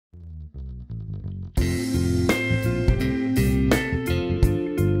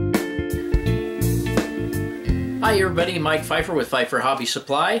Hi everybody, Mike Pfeiffer with Pfeiffer Hobby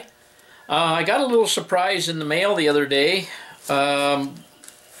Supply. I got a little surprise in the mail the other day. Bob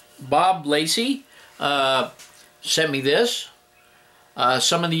Lacey sent me this.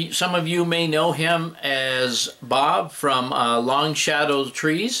 Some of you may know him as Bob from Long Shadow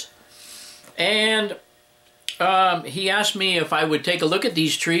Trees. And he asked me if I would take a look at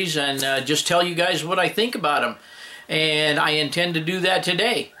these trees and just tell you guys what I think about them. And I intend to do that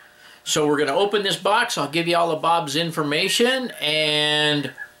today. So we're going to open this box. I'll give you all of Bob's information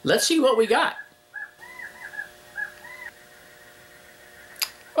and let's see what we got.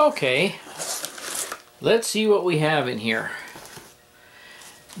 Okay, let's see what we have in here.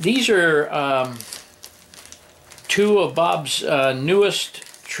 These are two of Bob's newest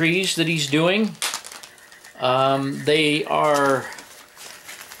trees that he's doing. They are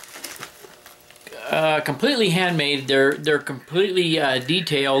completely handmade. They're completely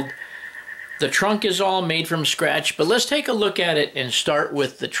detailed. The trunk is all made from scratch, but let's take a look at it and start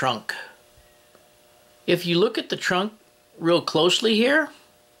with the trunk. If you look at the trunk real closely here,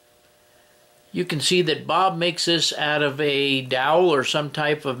 you can see that Bob makes this out of a dowel or some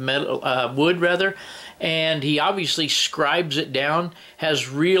type of metal, wood rather, and he obviously scribes it down,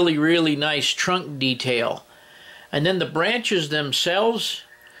 has really nice trunk detail. And then the branches themselves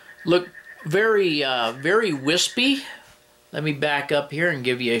look very wispy. Let me back up here and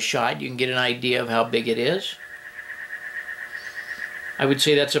give you a shot. You can get an idea of how big it is. I would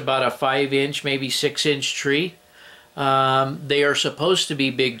say that's about a 5-inch, maybe 6-inch tree. They are supposed to be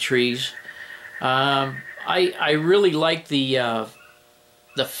big trees. I really like the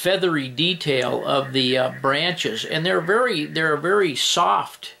feathery detail of the branches, and they're very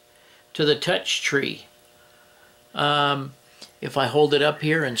soft to the touch tree. If I hold it up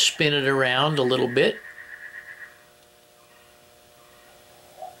here and spin it around a little bit,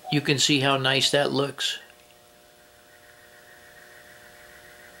 you can see how nice that looks.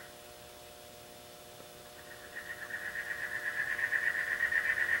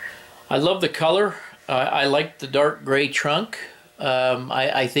 I love the color. I like the dark gray trunk.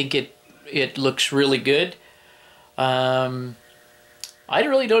 I think it looks really good. I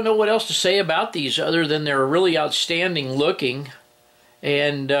really don't know what else to say about these other than they're really outstanding looking.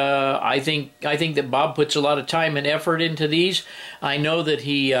 And I think that Bob puts a lot of time and effort into these. I know that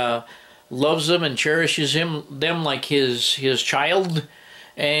he loves them and cherishes them like his child.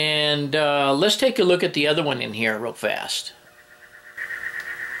 And let's take a look at the other one in here real fast.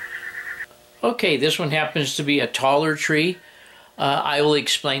 Okay, this one happens to be a taller tree. I will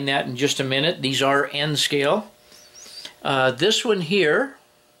explain that in just a minute. These are N scale. This one here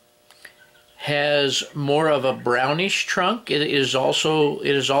has more of a brownish trunk. It is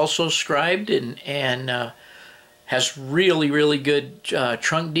also scribed and has really good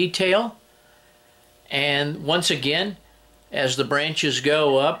trunk detail. And once again, as the branches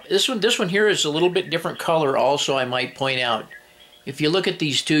go up, this one here is a little bit different color also, I might point out. If you look at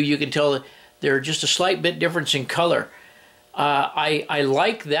these two, you can tell that they're just a slight bit difference in color. I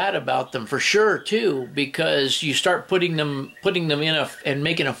like that about them for sure too, because you start putting them in and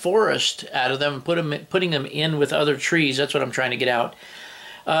making a forest out of them, putting them in with other trees. That's what I'm trying to get out.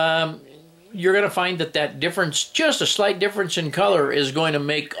 You're going to find that difference, just a slight difference in color, is going to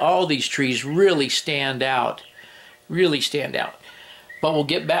make all these trees really stand out. But we'll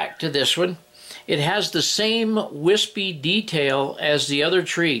get back to this one. It has the same wispy detail as the other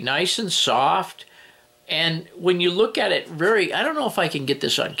tree, nice and soft. And when you look at it I don't know if I can get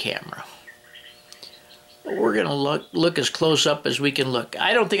this on camera. We're going to look as close up as we can look.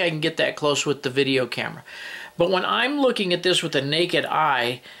 I don't think I can get that close with the video camera. But when I'm looking at this with a naked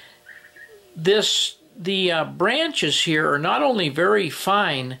eye, the branches here are not only very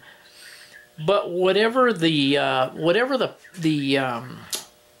fine, but whatever the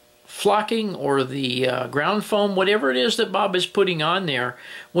flocking or the ground foam, whatever it is that Bob is putting on there,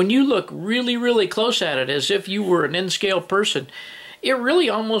 when you look really close at it, as if you were an N-scale person, it really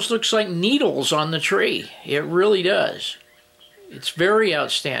almost looks like needles on the tree. It really does. It's very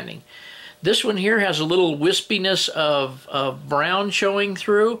outstanding. This one here has a little wispiness of brown showing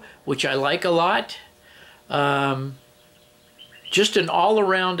through, which I like a lot. Just an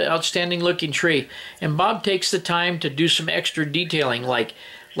all-around outstanding looking tree. And Bob takes the time to do some extra detailing, like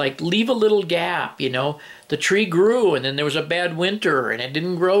leave a little gap, you know. The tree grew and then there was a bad winter and it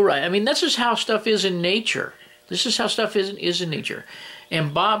didn't grow right. I mean, this is how stuff is in nature. This is how stuff is in nature.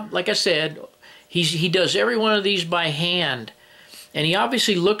 And Bob, like I said, he does every one of these by hand. And he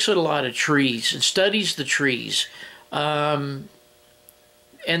obviously looks at a lot of trees and studies the trees. And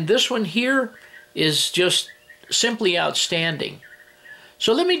this one here is just simply outstanding.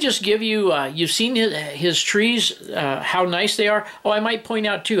 So let me just give you, you've seen his trees, how nice they are. Oh, I might point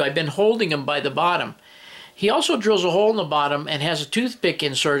out too, I've been holding them by the bottom. He also drills a hole in the bottom and has a toothpick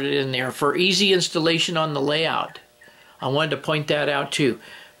inserted in there for easy installation on the layout. I wanted to point that out too.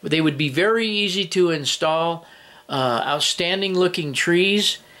 They would be very easy to install, outstanding looking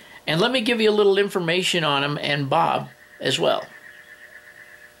trees. And let me give you a little information on them and Bob as well.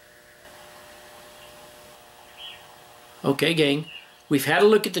 Okay, gang. We've had a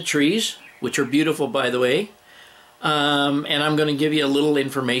look at the trees, which are beautiful, by the way. And I'm going to give you a little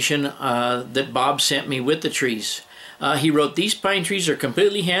information that Bob sent me with the trees. He wrote, these pine trees are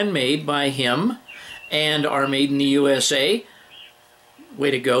completely handmade by him and are made in the USA.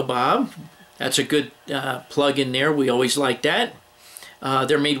 Way to go, Bob. That's a good plug in there. We always like that.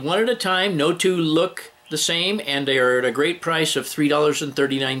 They're made one at a time. No two look the same, and they are at a great price of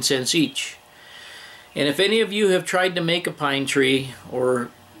 $3.39 each. And if any of you have tried to make a pine tree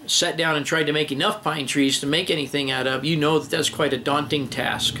or sat down and tried to make enough pine trees to make anything out of, you know that that's quite a daunting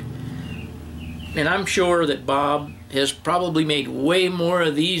task. And I'm sure that Bob has probably made way more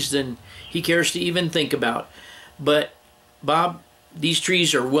of these than he cares to even think about. But Bob, these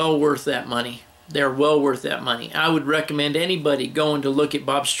trees are well worth that money. They're well worth that money. I would recommend anybody going to look at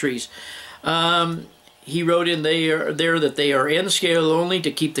Bob's trees. He wrote in there that they are N scale only to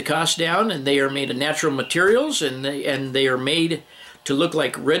keep the cost down, and they are made of natural materials, and they are made to look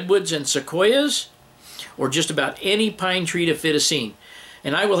like redwoods and sequoias, or just about any pine tree to fit a scene.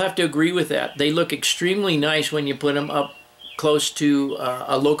 And I will have to agree with that. They look extremely nice when you put them up close to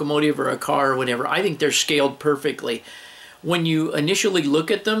a locomotive or a car or whatever. I think they're scaled perfectly. When you initially look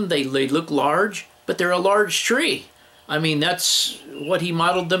at them, they look large, but they're a large tree. I mean, that's what he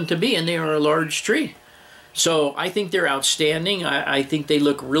modeled them to be, and they are a large tree. So I think they're outstanding. I think they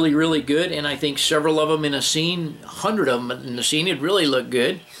look really, really good, and I think several of them in a scene, 100 of them in the scene, would really look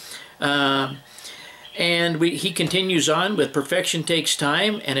good. And he continues on with perfection takes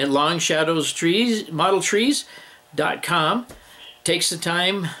time, and at Long Shadows Trees, modeltrees.com, takes the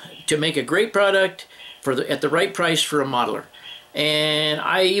time to make a great product at the right price for a modeler. And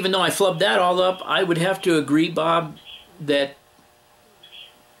even though I flubbed that all up, I would have to agree, Bob, that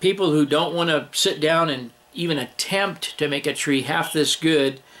people who don't want to sit down and even attempt to make a tree half this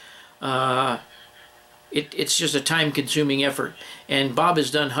good, it's just a time-consuming effort. And Bob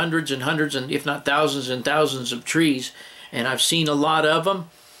has done hundreds and hundreds, and if not thousands and thousands of trees, and I've seen a lot of them.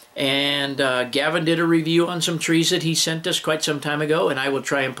 And Gavin did a review on some trees that he sent us quite some time ago, and I will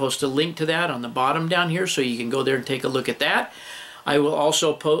try and post a link to that on the bottom down here so you can go there and take a look at that. I will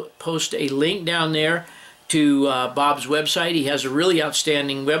also post a link down there to Bob's website. He has a really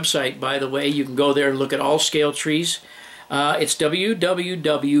outstanding website, by the way. You can go there and look at all scale trees. It's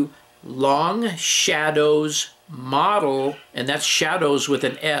www.longshadowsmodel, and that's shadows with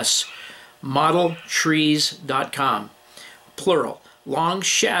an S, modeltrees.com, plural.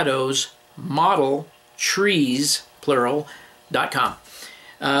 longshadowsmodeltrees, plural.com.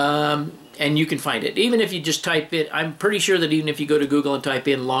 And you can find it. Even if you just type it, I'm pretty sure that even if you go to Google and type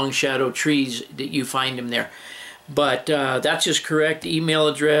in long shadow trees, that you find him there. But that's his correct email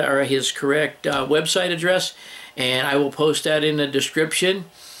address, or his correct website address, and I will post that in the description.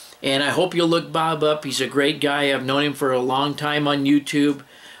 And I hope you'll look Bob up. He's a great guy. I've known him for a long time on YouTube.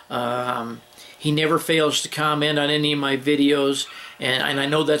 He never fails to comment on any of my videos, and I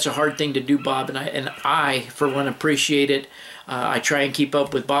know that's a hard thing to do, Bob, and I for one, appreciate it. I try and keep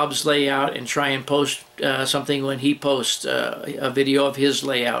up with Bob's layout and try and post something when he posts a video of his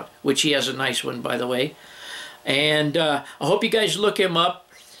layout, which he has a nice one, by the way. And I hope you guys look him up.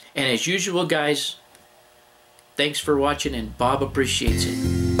 And as usual, guys, thanks for watching, and Bob appreciates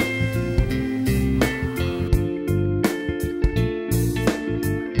it.